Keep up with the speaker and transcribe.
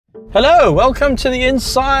Hello, welcome to the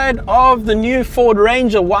inside of the new Ford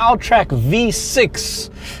Ranger Wildtrak V6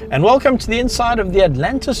 and welcome to the inside of the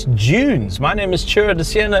Atlantis Dunes. My name is Chira de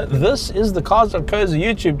Siena. This is the Cars.co.za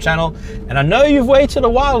YouTube channel and I know you've waited a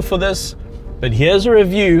while for this, but here's a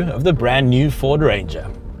review of the brand new Ford Ranger.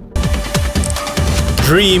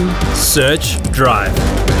 Dream, search, drive.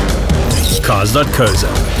 Cars.co.za.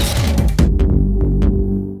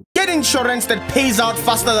 Get insurance that pays out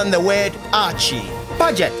faster than the word Archie.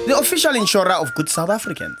 Budget, the official insurer of good South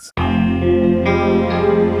Africans.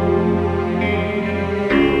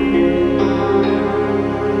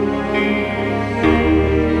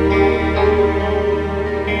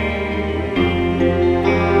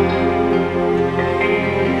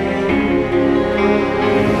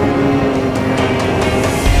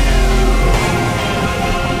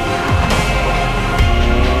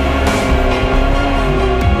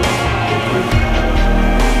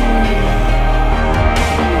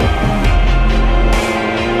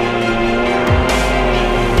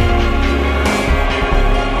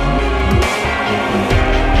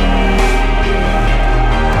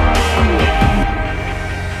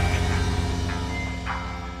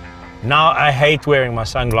 Now, I hate wearing my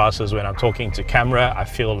sunglasses when I'm talking to camera. I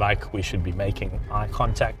feel like we should be making eye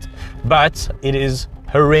contact, but it is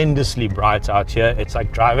horrendously bright out here. It's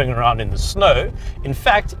like driving around in the snow. In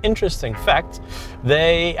fact, interesting fact,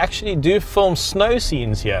 they actually do film snow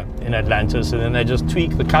scenes here in Atlantis and then they just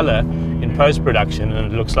tweak the color in post-production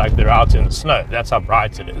and it looks like they're out in the snow. That's how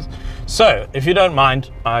bright it is. So if you don't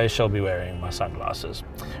mind, I shall be wearing my sunglasses.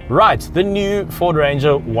 Right, the new Ford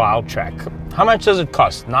Ranger Wildtrak. How much does it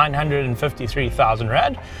cost? 953,000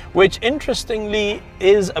 Rand, which interestingly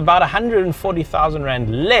is about 140,000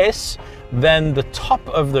 Rand less than the top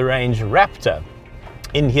of the range Raptor.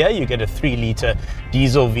 In here you get a 3-litre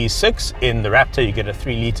diesel V6. In the Raptor you get a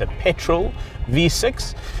 3-litre petrol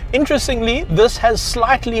V6. Interestingly, this has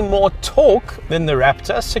slightly more torque than the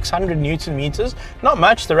Raptor, 600 Newton meters. Not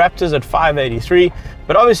much, the Raptor's at 583,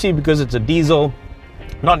 but obviously because it's a diesel,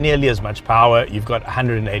 not nearly as much power. You've got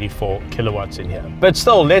 184 kilowatts in here. But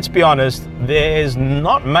still, let's be honest, there's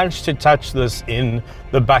not much to touch this in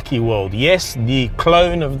the Bucky world. Yes, the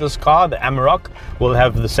clone of this car, the Amarok, will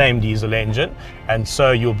have the same diesel engine, and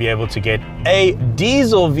so you'll be able to get a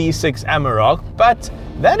diesel V6 Amarok, but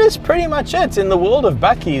that is pretty much it. In the world of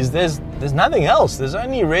Buckies, there's nothing else. There's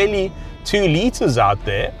only really 2 liters out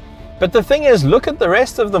there. But the thing is, look at the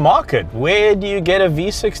rest of the market. Where do you get a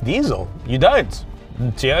V6 diesel? You don't.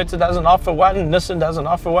 Toyota doesn't offer one, Nissan doesn't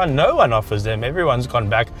offer one, no one offers them. Everyone's gone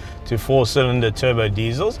back to 4-cylinder turbo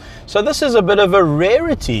diesels. So this is a bit of a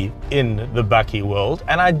rarity in the Bucky world,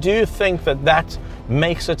 and I do think that that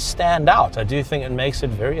makes it stand out. I do think it makes it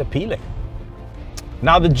very appealing.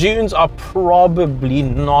 Now, the dunes are probably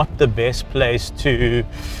not the best place to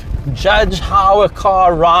judge how a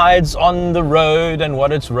car rides on the road and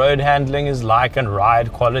what its road handling is like and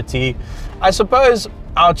ride quality. I suppose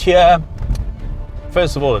out here,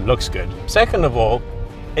 first of all, it looks good. Second of all,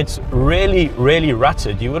 it's really, really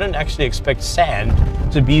rutted. You wouldn't actually expect sand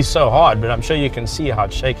to be so hard, but I'm sure you can see how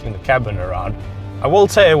it's shaking the cabin around. I will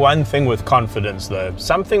tell you one thing with confidence though.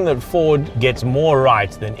 Something that Ford gets more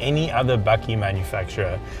right than any other Bucky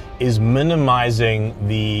manufacturer is minimizing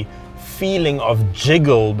the feeling of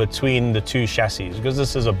jiggle between the two chassis, because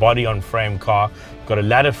this is a body on frame car. Got a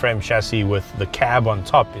ladder frame chassis with the cab on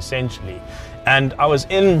top essentially. And I was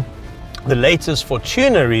in the latest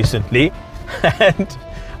Fortuner recently and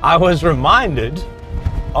I was reminded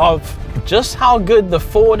of just how good the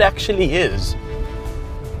Ford actually is,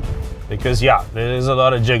 because yeah, there's a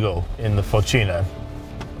lot of jiggle in the Fortuner.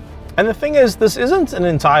 And the thing is, this isn't an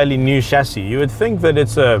entirely new chassis. You would think that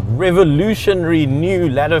it's a revolutionary new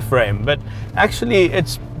ladder frame, but actually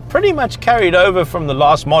it's pretty much carried over from the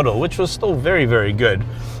last model, which was still very, very good,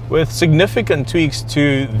 with significant tweaks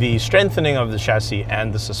to the strengthening of the chassis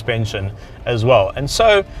and the suspension as well. And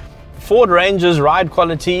so Ford Ranger's ride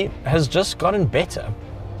quality has just gotten better.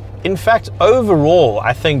 In fact, overall,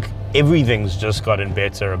 I think everything's just gotten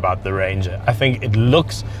better about the Ranger. I think it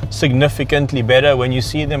looks significantly better when you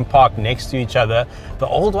see them parked next to each other. The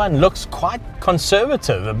old one looks quite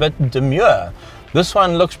conservative, a bit demure. This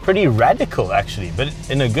one looks pretty radical actually, but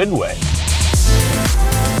in a good way.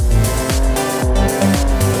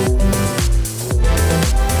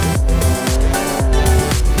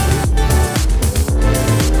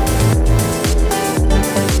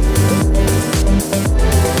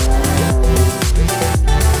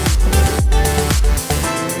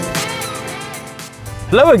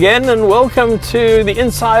 Hello again and welcome to the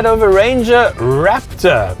inside of a Ranger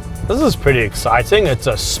Raptor. This is pretty exciting. It's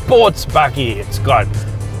a sports buggy. It's got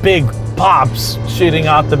big pipes shooting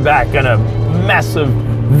out the back and a massive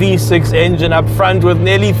V6 engine up front with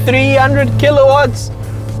nearly 300 kilowatts.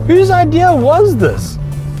 Whose idea was this?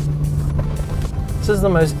 This is the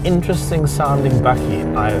most interesting sounding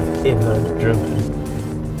bakkie I have ever driven.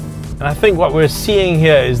 And I think what we're seeing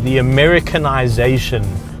here is the Americanization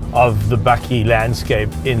of the bakkie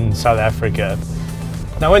landscape in South Africa.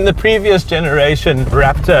 Now, when the previous generation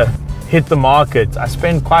Raptor hit the market, I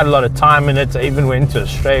spent quite a lot of time in it. I even went to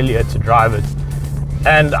Australia to drive it.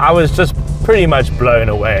 And I was just pretty much blown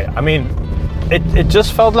away. I mean, it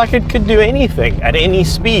just felt like it could do anything at any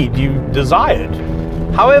speed you desired.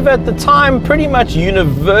 However, at the time, pretty much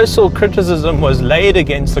universal criticism was laid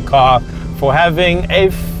against the car for having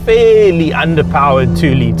a fairly underpowered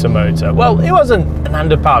 2-litre motor. Well, it wasn't an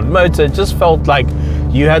underpowered motor, it just felt like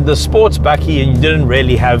you had the sports bakkie and you didn't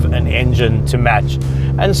really have an engine to match.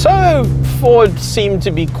 And so Ford seemed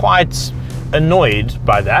to be quite annoyed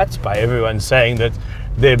by that, by everyone saying that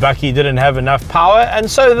their bakkie didn't have enough power,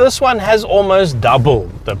 and so this one has almost double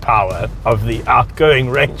the power of the outgoing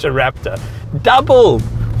Ranger Raptor. Double!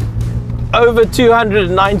 Over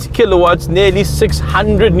 290 kilowatts, nearly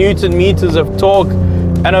 600 Newton meters of torque,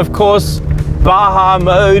 and of course Baja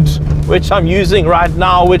mode, which I'm using right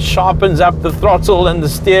now, which sharpens up the throttle and the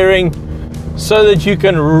steering so that you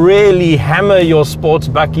can really hammer your sports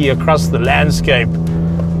bakkie across the landscape.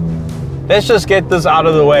 Let's just get this out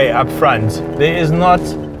of the way up front. There is not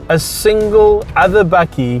a single other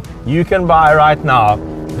bakkie you can buy right now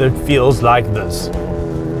that feels like this.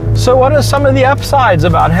 So what are some of the upsides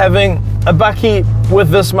about having a bakkie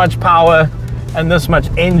with this much power and this much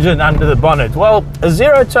engine under the bonnet? Well, a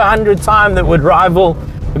 0 to 100 time that would rival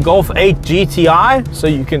a Golf 8 GTI, so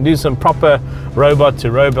you can do some proper robot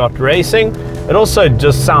to robot racing. It also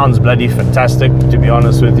just sounds bloody fantastic, to be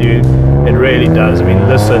honest with you. It really does. I mean,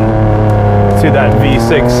 listen to that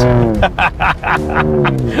V6.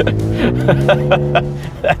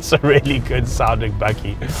 That's a really good sounding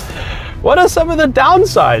bakkie. What are some of the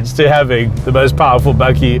downsides to having the most powerful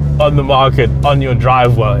bakkie on the market on your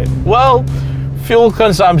driveway? Well, fuel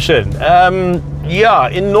consumption. Yeah,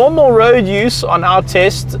 in normal road use on our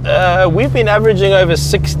test, we've been averaging over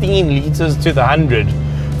 16 liters to the 100.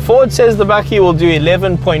 Ford says the bakkie will do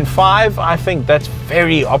 11.5. I think that's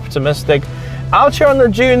very optimistic. Out here on the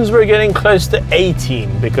dunes, we're getting close to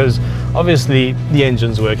 18 because obviously the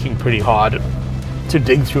engine's working pretty hard to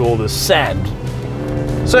dig through all the sand.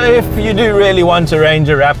 So if you do really want a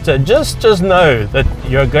Ranger Raptor, just know that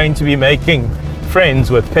you're going to be making friends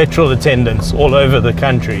with petrol attendants all over the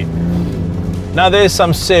country. Now, there's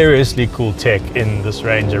some seriously cool tech in this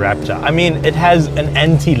Ranger Raptor. I mean, it has an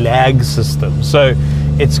anti-lag system. So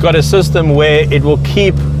it's got a system where it will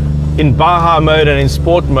keep, in Baja mode and in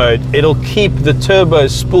sport mode, it'll keep the turbo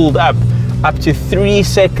spooled up to 3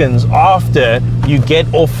 seconds after you get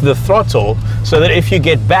off the throttle, so that if you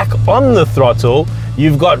get back on the throttle,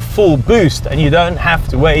 you've got full boost and you don't have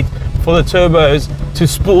to wait for the turbos to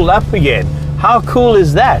spool up again. How cool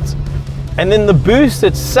is that? And then the boost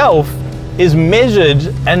itself is measured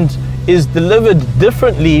and is delivered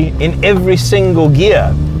differently in every single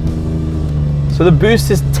gear. So the boost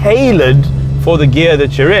is tailored for the gear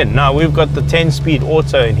that you're in. Now, we've got the 10-speed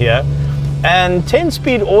auto in here, and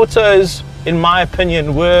 10-speed autos, in my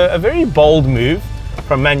opinion, were a very bold move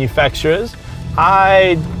from manufacturers.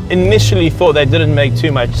 I initially thought they didn't make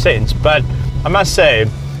too much sense, but I must say,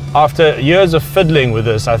 after years of fiddling with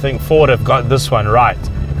this, I think Ford have got this one right.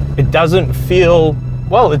 It doesn't feel,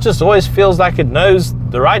 well, it just always feels like it knows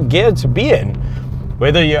the right gear to be in.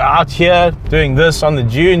 Whether you're out here doing this on the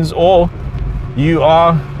dunes or you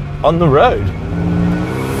are on the road.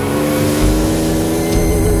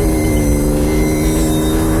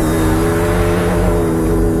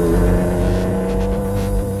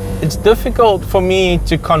 It's difficult for me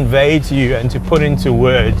to convey to you and to put into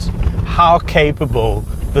words how capable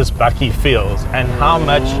this bakkie feels and how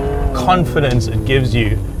much confidence it gives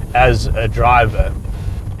you as a driver.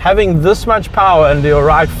 Having this much power under your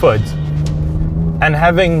right foot and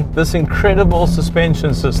having this incredible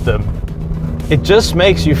suspension system, it just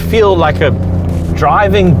makes you feel like a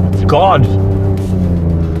driving god.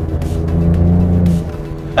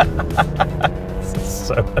 This is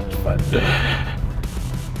so much fun.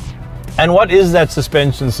 And what is that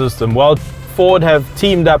suspension system? Well, Ford have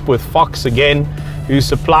teamed up with Fox again, who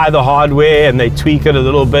supply the hardware and they tweak it a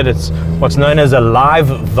little bit. It's what's known as a live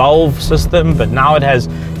valve system, but now it has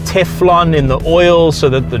Teflon in the oil so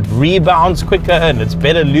that it rebounds quicker and it's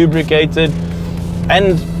better lubricated.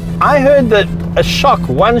 And I heard that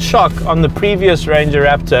one shock on the previous Ranger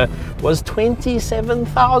Raptor was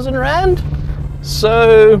 27,000 Rand.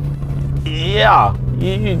 So yeah,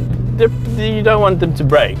 you don't want them to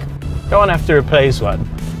break. You don't want to have to replace one.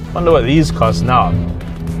 I wonder what these cost now.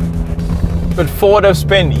 But Ford have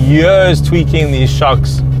spent years tweaking these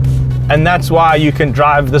shocks, and that's why you can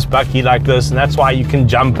drive this bakkie like this, and that's why you can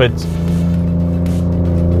jump it.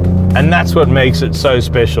 And that's what makes it so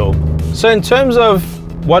special. So in terms of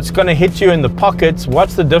what's going to hit you in the pockets,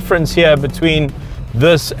 what's the difference here between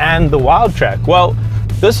this and the Wildtrak? Well,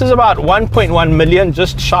 this is about 1.1 million,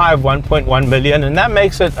 just shy of 1.1 million, and that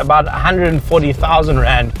makes it about 140,000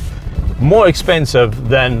 Rand more expensive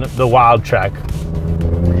than the Wildtrak.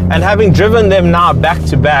 And having driven them now back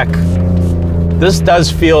to back, this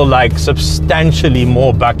does feel like substantially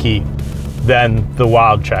more bakkie than the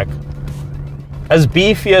Wildtrak. As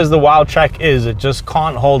beefy as the Wildtrak is, it just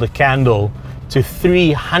can't hold a candle to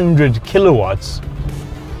 300 kilowatts.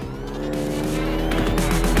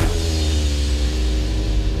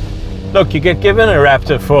 Look, you get given a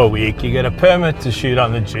Raptor for a week, you get a permit to shoot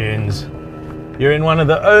on the dunes. You're in one of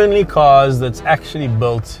the only cars that's actually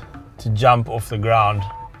built to jump off the ground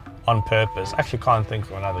on purpose. Actually can't think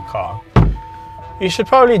of another car. You should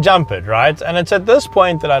probably jump it, right? And it's at this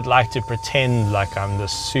point that I'd like to pretend like I'm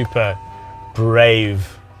this super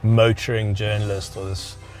brave motoring journalist or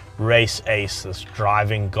this race ace, this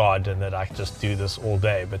driving god, and that I just do this all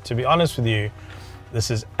day. But to be honest with you,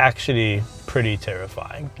 this is actually pretty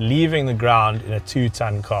terrifying. Leaving the ground in a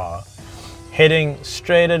 2-ton car, heading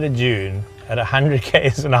straight at a dune at 100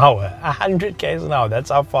 k's an hour. 100 k's an hour,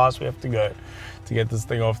 that's how fast we have to go to get this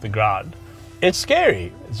thing off the ground. It's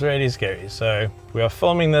scary, it's really scary. So we are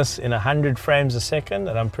filming this in 100 frames a second,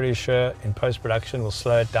 and I'm pretty sure in post-production we'll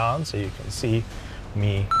slow it down so you can see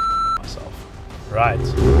me myself. Right,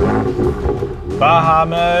 Baja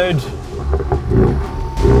mode.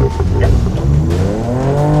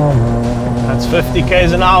 That's 50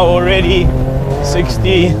 k's an hour already,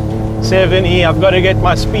 60, 70, I've got to get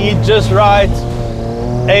my speed just right,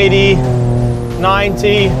 80,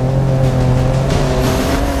 90.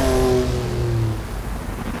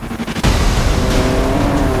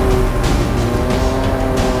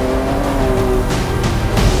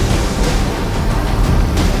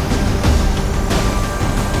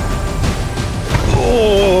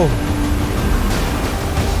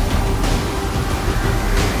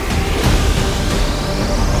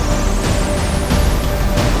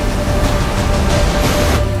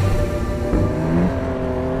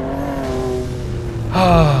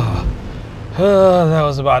 That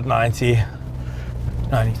was about 90,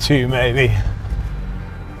 92 maybe.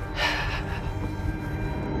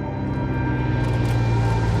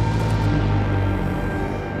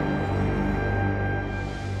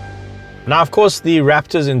 Now, of course, the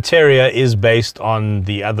Raptor's interior is based on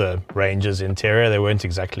the other Ranger's interior. They weren't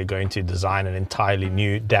exactly going to design an entirely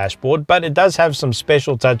new dashboard, but it does have some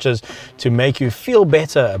special touches to make you feel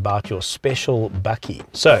better about your special bakkie.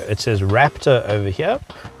 So it says Raptor over here,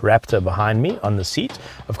 Raptor behind me on the seat.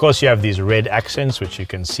 Of course, you have these red accents, which you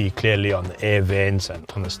can see clearly on the air vents and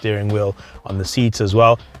on the steering wheel, on the seats as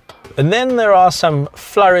well. And then there are some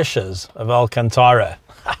flourishes of Alcantara.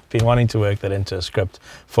 I've been wanting to work that into a script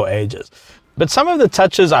for ages. But some of the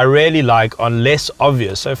touches I really like are less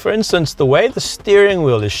obvious. So for instance, the way the steering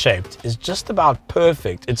wheel is shaped is just about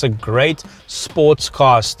perfect. It's a great sports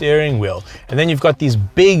car steering wheel. And then you've got these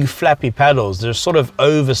big flappy paddles. They're sort of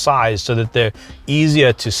oversized so that they're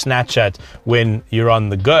easier to snatch at when you're on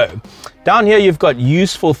the go. Down here, you've got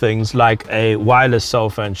useful things like a wireless cell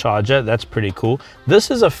phone charger. That's pretty cool.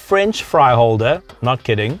 This is a French fry holder. Not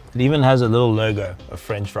kidding. It even has a little logo of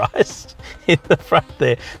French fries in the front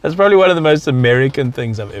there. That's probably one of the most American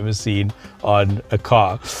things I've ever seen on a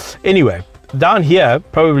car. Anyway, down here,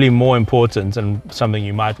 probably more important and something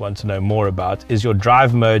you might want to know more about is your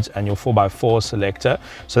drive modes and your 4x4 selector.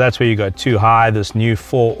 So that's where you go 2 high, this new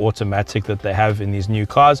 4 automatic that they have in these new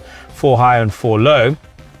cars, 4 high and 4 low.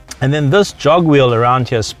 And then this jog wheel around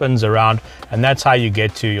here spins around, and that's how you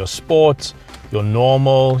get to your sport, your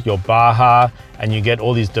normal, your Baja, and you get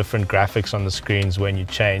all these different graphics on the screens when you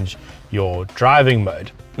change your driving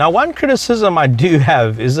mode. Now, one criticism I do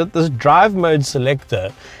have is that this drive mode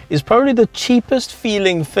selector is probably the cheapest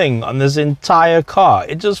feeling thing on this entire car.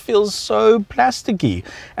 It just feels so plasticky,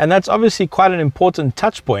 and that's obviously quite an important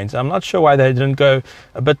touch point. I'm not sure why they didn't go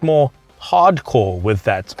a bit more hardcore with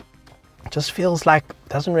that. It just feels like it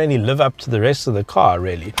doesn't really live up to the rest of the car,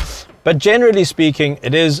 really. But generally speaking,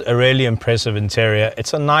 it is a really impressive interior.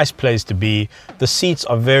 It's a nice place to be. The seats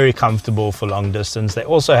are very comfortable for long distance. They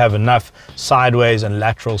also have enough sideways and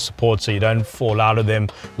lateral support so you don't fall out of them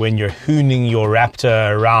when you're hooning your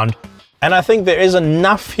Raptor around. And I think there is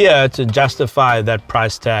enough here to justify that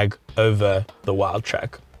price tag over the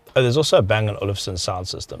Wildtrak. Oh, there's also a Bang & Olufsen sound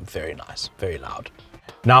system. Very nice, very loud.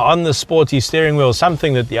 Now on the sporty steering wheel,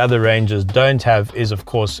 something that the other Rangers don't have is of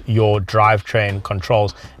course your drivetrain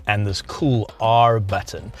controls and this cool R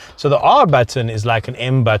button. So the R button is like an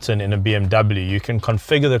M button in a BMW. You can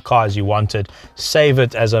configure the car as you want it, save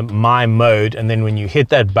it as a My mode, and then when you hit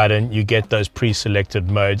that button, you get those pre-selected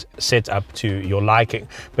modes set up to your liking.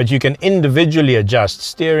 But you can individually adjust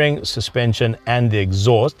steering, suspension, and the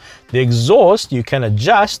exhaust. The exhaust you can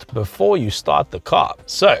adjust before you start the car.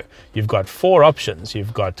 So you've got 4 options.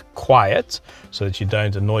 You've got quiet, so that you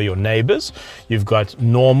don't annoy your neighbors. You've got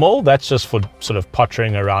normal, that's just for sort of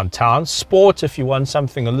pottering around town. Sport, if you want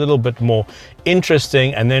something a little bit more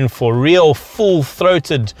interesting. And then for real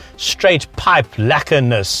full-throated straight pipe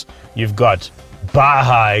lacquerness, you've got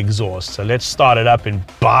Baja exhaust. So let's start it up in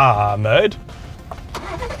Baja mode.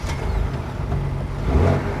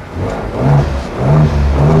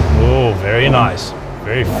 Oh, very nice,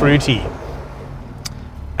 very fruity.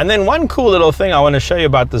 And then one cool little thing I want to show you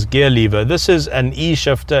about this gear lever. This is an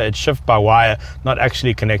E-shifter. It's shift by wire, not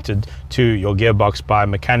actually connected to your gearbox by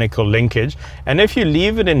mechanical linkage. And if you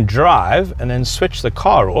leave it in drive and then switch the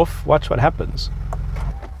car off, watch what happens.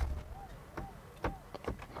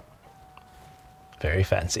 Very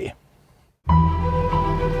fancy.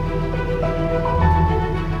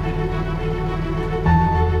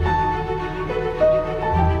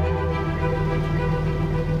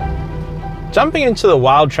 Jumping into the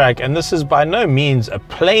Wildtrak, and this is by no means a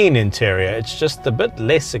plain interior, it's just a bit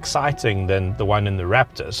less exciting than the one in the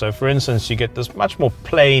Raptor. So for instance, you get this much more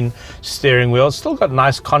plain steering wheel. It's still got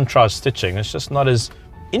nice contrast stitching, it's just not as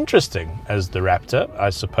interesting as the Raptor, I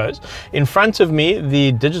suppose. In front of me,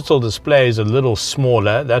 the digital display is a little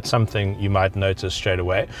smaller. That's something you might notice straight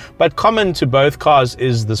away. But common to both cars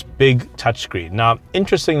is this big touchscreen. Now,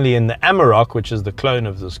 interestingly, in the Amarok, which is the clone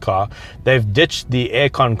of this car, they've ditched the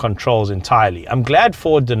aircon controls entirely. I'm glad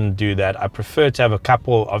Ford didn't do that. I prefer to have a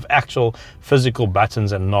couple of actual physical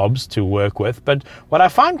buttons and knobs to work with. But what I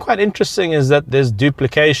find quite interesting is that there's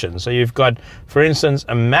duplication. So you've got, for instance,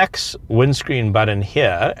 a max windscreen button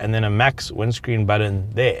here, and then a max windscreen button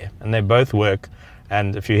there, and they both work,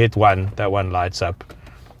 and if you hit one, that one lights up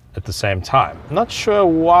at the same time. I'm not sure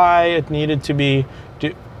why it needed to be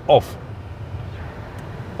off.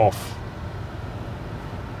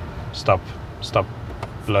 Stop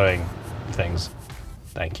blowing things.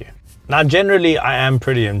 Thank you. Now, generally, I am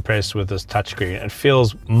pretty impressed with this touchscreen. It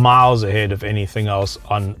feels miles ahead of anything else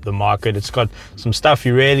on the market. It's got some stuff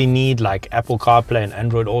you really need, like Apple CarPlay and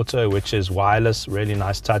Android Auto, which is wireless, really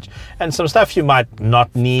nice touch, and some stuff you might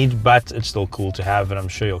not need, but it's still cool to have, and I'm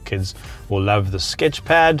sure your kids will love the sketch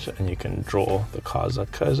pad, and you can draw the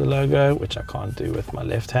Cars.co.za logo, which I can't do with my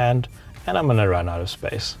left hand, and I'm gonna run out of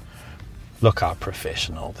space. Look how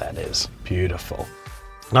professional that is. Beautiful.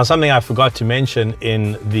 Now, something I forgot to mention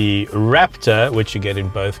in the Raptor, which you get in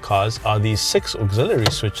both cars, are these 6 auxiliary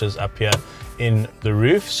switches up here in the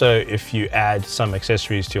roof. So if you add some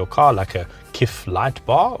accessories to your car, like a KIF light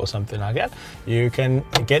bar or something like that, you can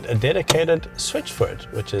get a dedicated switch for it,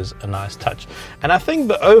 which is a nice touch. And I think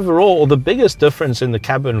the overall, the biggest difference in the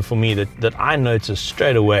cabin for me that I noticed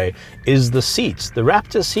straight away is the seats. The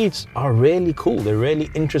Raptor seats are really cool. They're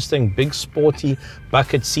really interesting, big sporty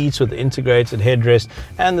bucket seats with the integrated headrest,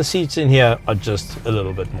 and the seats in here are just a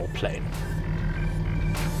little bit more plain.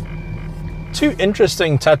 2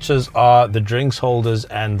 interesting touches are the drinks holders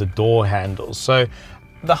and the door handles. So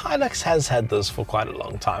the Hilux has had this for quite a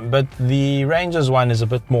long time, but the Ranger's one is a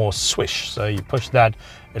bit more swish. So you push that,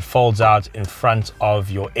 it folds out in front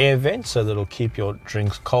of your air vent, so that'll keep your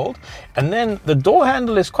drinks cold. And then the door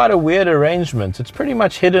handle is quite a weird arrangement. It's pretty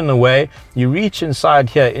much hidden away. You reach inside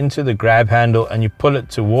here into the grab handle and you pull it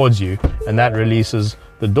towards you, and that releases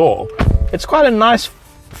the door. It's quite a nice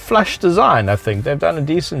flush design, I think. They've done a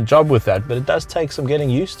decent job with that, but it does take some getting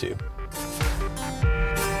used to.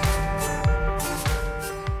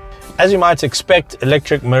 As you might expect,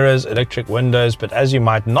 electric mirrors, electric windows, but as you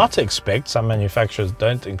might not expect, some manufacturers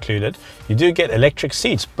don't include it, you do get electric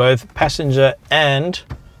seats, both passenger and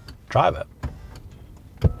driver.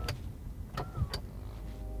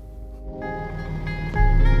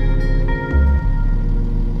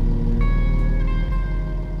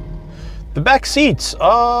 The back seats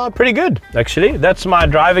are pretty good, actually. That's my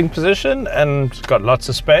driving position and it's got lots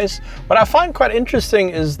of space. What I find quite interesting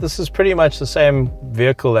is this is pretty much the same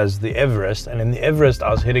vehicle as the Everest, and in the Everest I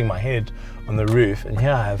was hitting my head on the roof, and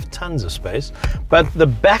here I have tons of space. But the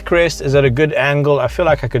backrest is at a good angle. I feel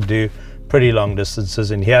like I could do pretty long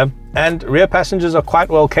distances in here. And rear passengers are quite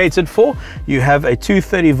well catered for. You have a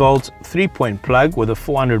 230 volt 3-point plug with a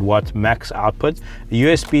 400 watt max output, a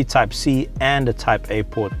USB Type-C and a Type-A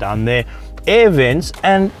port down there, air vents,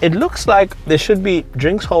 and it looks like there should be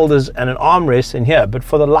drinks holders and an armrest in here, but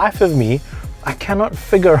for the life of me, I cannot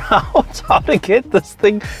figure out how to get this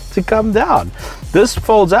thing to come down. This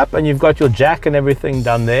folds up and you've got your jack and everything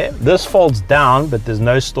down there. This folds down, but there's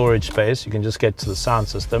no storage space. You can just get to the sound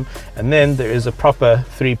system. And then there is a proper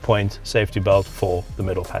 3-point safety belt for the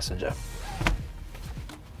middle passenger.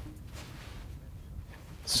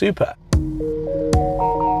 Super.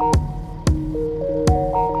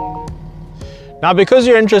 Now, because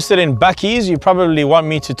you're interested in bakkies, you probably want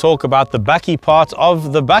me to talk about the bakkie part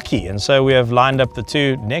of the bakkie. And so we have lined up the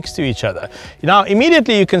two next to each other. Now,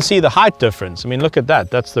 immediately you can see the height difference. I mean, look at that.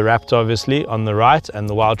 That's the Raptor, obviously, on the right, and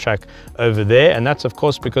the Wildtrak over there. And that's, of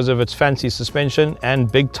course, because of its fancy suspension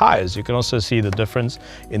and big tires. You can also see the difference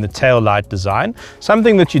in the tail light design.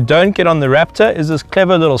 Something that you don't get on the Raptor is this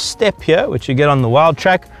clever little step here, which you get on the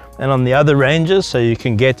Wildtrak and on the other Rangers, so you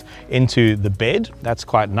can get into the bed. That's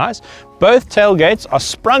quite nice. Both tailgates are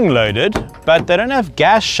sprung loaded, but they don't have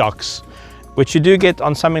gas shocks, which you do get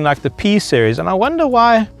on something like the P series. And I wonder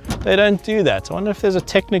why they don't do that. I wonder if there's a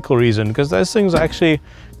technical reason, because those things are actually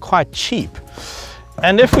quite cheap.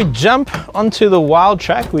 And if we jump onto the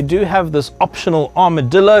Wildtrak, we do have this optional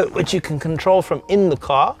armadillo, which you can control from in the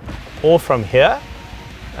car or from here.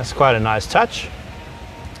 That's quite a nice touch.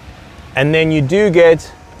 And then you do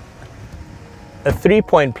get a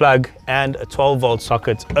 3-point plug and a 12-volt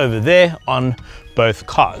socket over there on both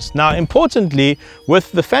cars. Now, importantly,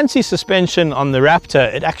 with the fancy suspension on the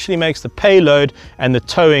Raptor, it actually makes the payload and the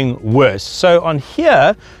towing worse. So on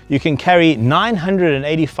here, you can carry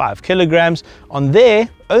 985 kilograms. On there,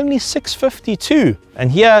 only 652.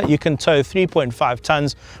 And here you can tow 3.5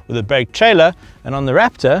 tons with a brake trailer. And on the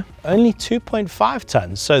Raptor, only 2.5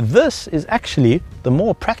 tons. So this is actually the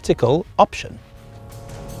more practical option.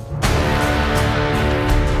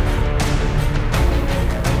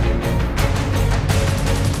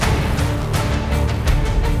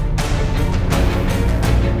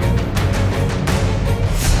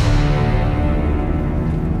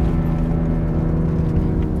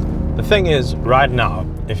 The thing is, right now,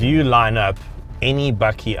 if you line up any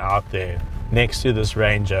bakkie out there next to this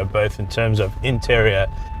Ranger, both in terms of interior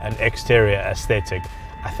and exterior aesthetic,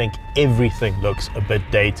 I think everything looks a bit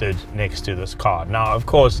dated next to this car. Now, of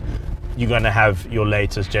course, you're going to have your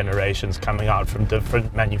latest generations coming out from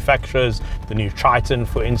different manufacturers. The new Triton,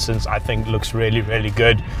 for instance, I think looks really, really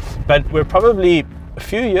good. But we're probably a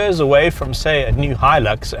few years away from, say, a new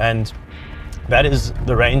Hilux, and that is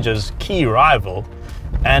the Ranger's key rival.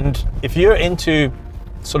 And if you're into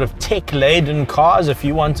sort of tech-laden cars, if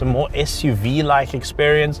you want a more SUV-like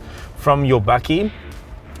experience from your bakkie,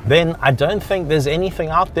 then I don't think there's anything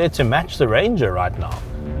out there to match the Ranger right now.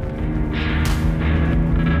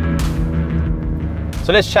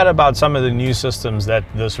 So let's chat about some of the new systems that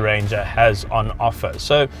this Ranger has on offer.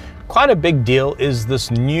 So quite a big deal is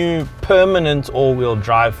this new permanent all-wheel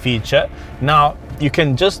drive feature. Now, you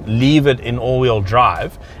can just leave it in all-wheel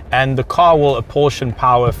drive and the car will apportion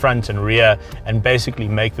power front and rear and basically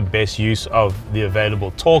make the best use of the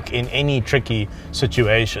available torque in any tricky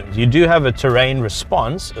situations. You do have a terrain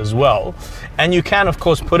response as well, and you can of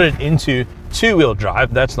course put it into two-wheel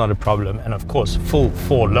drive, that's not a problem, and of course full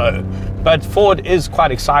 4-low. But Ford is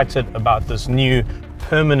quite excited about this new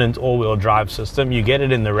permanent all-wheel drive system. You get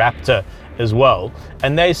it in the Raptor as well,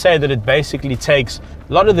 and they say that it basically takes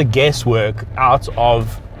a lot of the guesswork out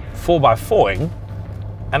of 4x4ing,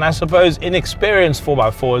 and I suppose inexperienced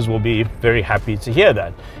 4x4s will be very happy to hear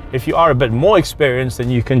that. If you are a bit more experienced, then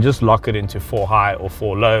you can just lock it into 4-high or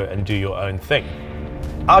 4-low and do your own thing.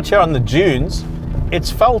 Out here on the dunes, it's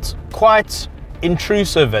felt quite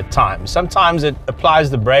intrusive at times. Sometimes it applies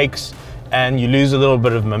the brakes and you lose a little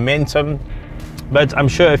bit of momentum, but I'm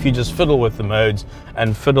sure if you just fiddle with the modes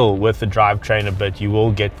and fiddle with the drivetrain a bit, you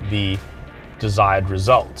will get the desired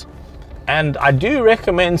result. And I do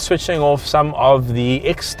recommend switching off some of the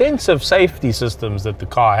extensive safety systems that the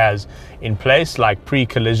car has in place, like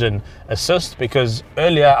pre-collision assist, because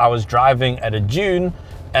earlier I was driving at a dune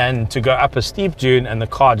and to go up a steep dune and the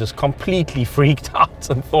car just completely freaked out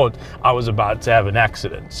and thought I was about to have an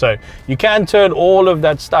accident. So you can turn all of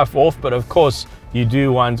that stuff off, but of course you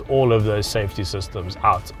do want all of those safety systems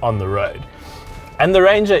out on the road. And the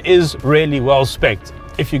Ranger is really well spec'd.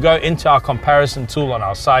 If you go into our comparison tool on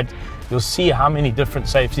our site, you'll see how many different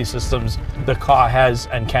safety systems the car has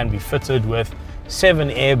and can be fitted with, 7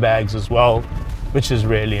 airbags as well, which is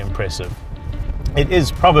really impressive. It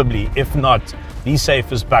is probably, if not the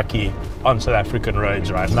safest bakkie on South African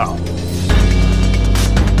roads right now.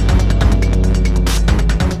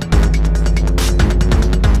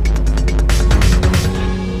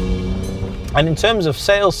 And in terms of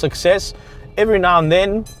sales success, every now and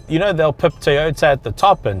then, you know, they'll pip Toyota at the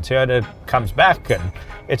top and Toyota comes back, and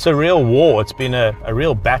it's a real war. It's been a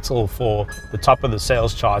real battle for the top of the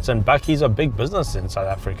sales charts, and bakkies are big business in South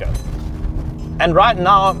Africa. And right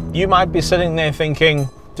now, you might be sitting there thinking,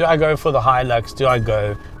 do I go for the Hilux? Do I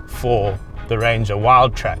go for the Ranger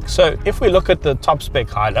Wildtrak? So if we look at the top spec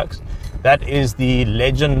Hilux, that is the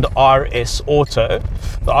Legend RS Auto.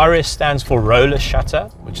 The RS stands for roller shutter,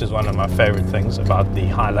 which is one of my favorite things about the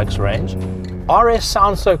Hilux range. RS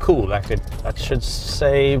sounds so cool, like that should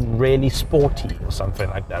say really sporty or something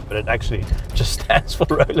like that, but it actually just stands for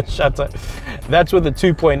roller shutter. That's with the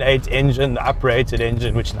 2.8 engine, the uprated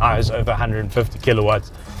engine, which now is over 150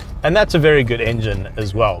 kilowatts. And that's a very good engine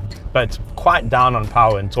as well, but quite down on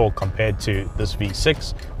power and torque compared to this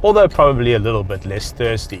V6, although probably a little bit less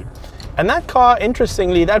thirsty. And that car,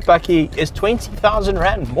 interestingly, that bakkie is 20,000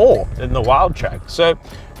 Rand more than the Wildtrak. So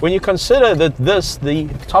when you consider that the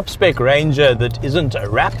top spec Ranger that isn't a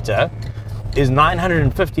Raptor is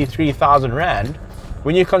 953,000 Rand,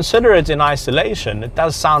 when you consider it in isolation, it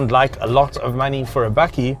does sound like a lot of money for a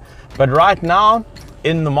bakkie, but right now,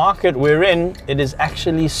 in the market we're in, it is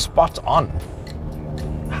actually spot on.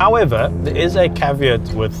 However, there is a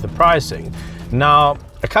caveat with the pricing. Now,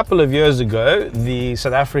 a couple of years ago, the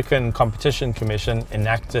South African Competition Commission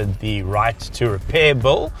enacted the Right to Repair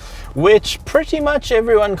Bill, which pretty much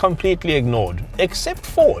everyone completely ignored, except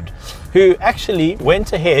Ford, who actually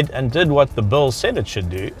went ahead and did what the bill said it should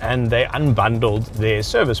do, and they unbundled their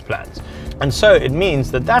service plans. And so it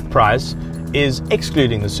means that that price is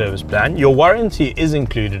excluding the service plan. Your warranty is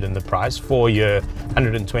included in the price for your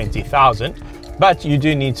 120,000, but you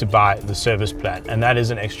do need to buy the service plan, and that is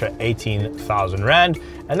an extra 18,000 Rand.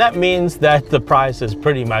 And that means that the price is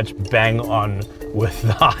pretty much bang on with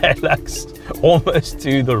the Hilux, almost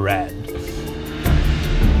to the Rand.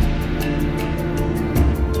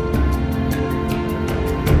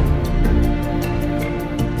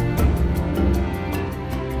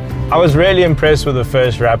 I was really impressed with the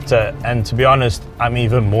first Raptor, and to be honest, I'm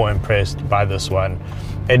even more impressed by this one.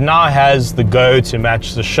 It now has the go to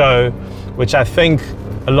match the show, which I think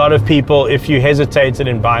a lot of people, if you hesitated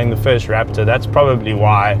in buying the first Raptor, that's probably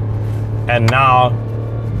why. And now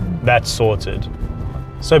that's sorted.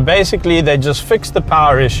 So basically they just fixed the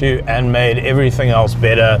power issue and made everything else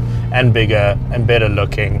better and bigger and better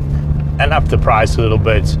looking, and upped the price a little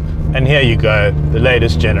bit. And here you go, the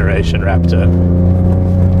latest generation Raptor.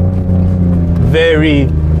 Very,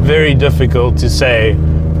 very difficult to say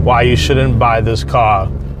why you shouldn't buy this car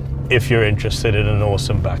if you're interested in an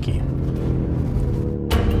awesome bakkie.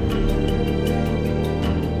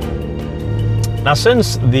 Now,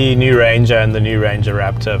 since the new Ranger and the new Ranger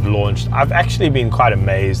Raptor have launched, I've actually been quite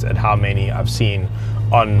amazed at how many I've seen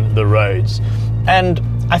on the roads. And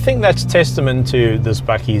I think that's testament to this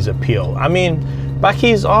bakkie's appeal. I mean,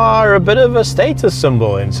 bakkies are a bit of a status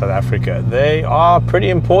symbol in South Africa. They are pretty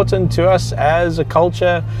important to us as a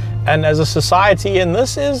culture and as a society, and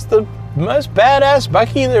this is the most badass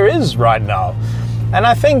bakkie there is right now. And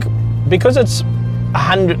I think because it's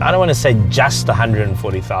 100, I don't want to say just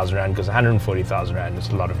 140,000 Rand, because 140,000 Rand is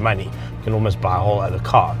a lot of money. You can almost buy a whole other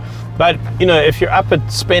car. But you know, if you're up at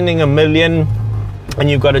spending $1 million and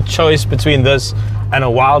you've got a choice between this and a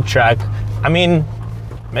Wildtrak, I mean,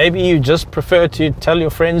 maybe you just prefer to tell your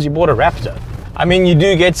friends you bought a Raptor. I mean, you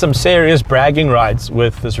do get some serious bragging rights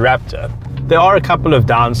with this Raptor. There are a couple of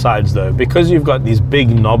downsides though. Because you've got these big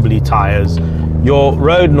knobbly tires, your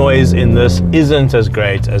road noise in this isn't as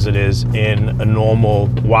great as it is in a normal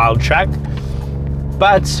Wildtrak.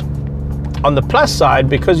 But on the plus side,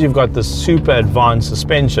 because you've got this super advanced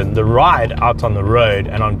suspension, the ride out on the road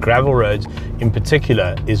and on gravel roads in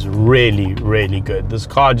particular is really, really good. This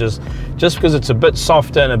car just because it's a bit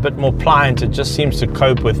softer and a bit more pliant, it just seems to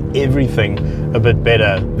cope with everything a bit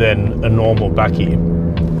better than a normal bakkie.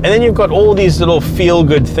 And then you've got all these little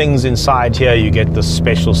feel-good things inside here. You get the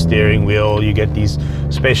special steering wheel, you get these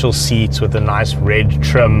special seats with a nice red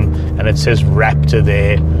trim, and it says Raptor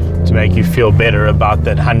there to make you feel better about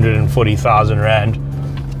that 140,000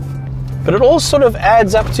 Rand. But it all sort of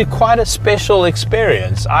adds up to quite a special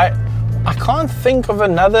experience. I can't think of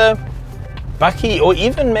another bakkie or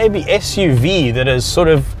even maybe SUV that has sort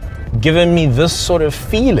of given me this sort of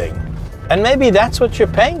feeling. And maybe that's what you're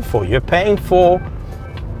paying for. You're paying for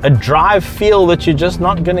a drive feel that you're just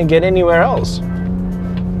not going to get anywhere else.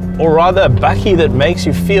 Or rather, a bakkie that makes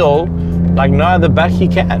you feel like no other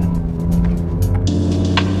bakkie can.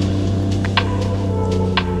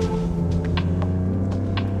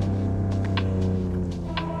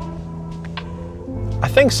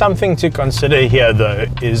 think something to consider here though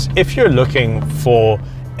is if you're looking for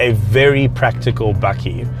a very practical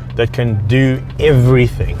bakkie that can do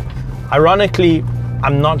everything, ironically,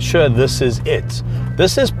 I'm not sure this is it.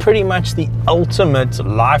 This is pretty much the ultimate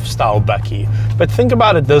lifestyle bakkie. But think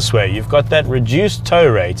about it this way, you've got that reduced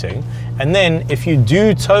tow rating, and then if you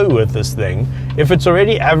do tow with this thing, if it's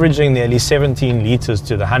already averaging nearly 17 liters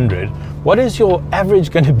to the 100, what is your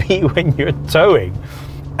average going to be when you're towing?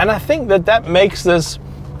 And I think that makes this,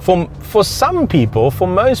 for some people, for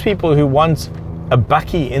most people who want a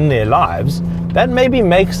bakkie in their lives, that maybe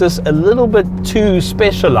makes this a little bit too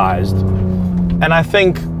specialized. And I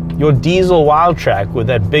think your diesel Wildtrak with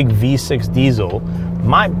that big V6 diesel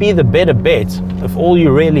might be the better bet if all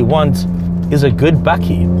you really want is a good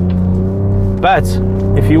bakkie. But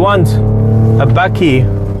if you want a bakkie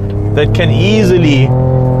that can easily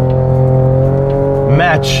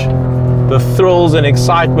match the thrills and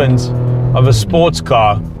excitement of a sports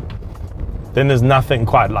car, then there's nothing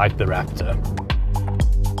quite like the Raptor.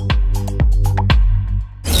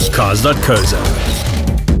 Cars.co.za.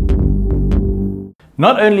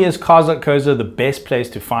 Not only is Cars.co.za the best place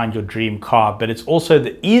to find your dream car, but it's also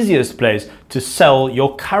the easiest place to sell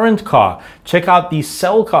your current car. Check out the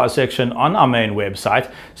sell car section on our main website.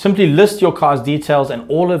 Simply list your car's details and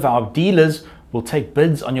all of our dealers will take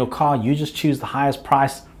bids on your car. You just choose the highest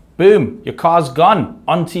price. Boom, your car's gone.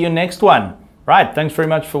 On to your next one. Right, thanks very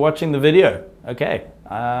much for watching the video. Okay,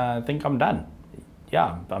 I think I'm done.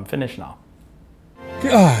 Yeah, I'm finished now.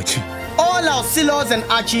 All our Silos and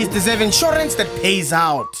Archies deserve insurance that pays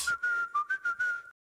out.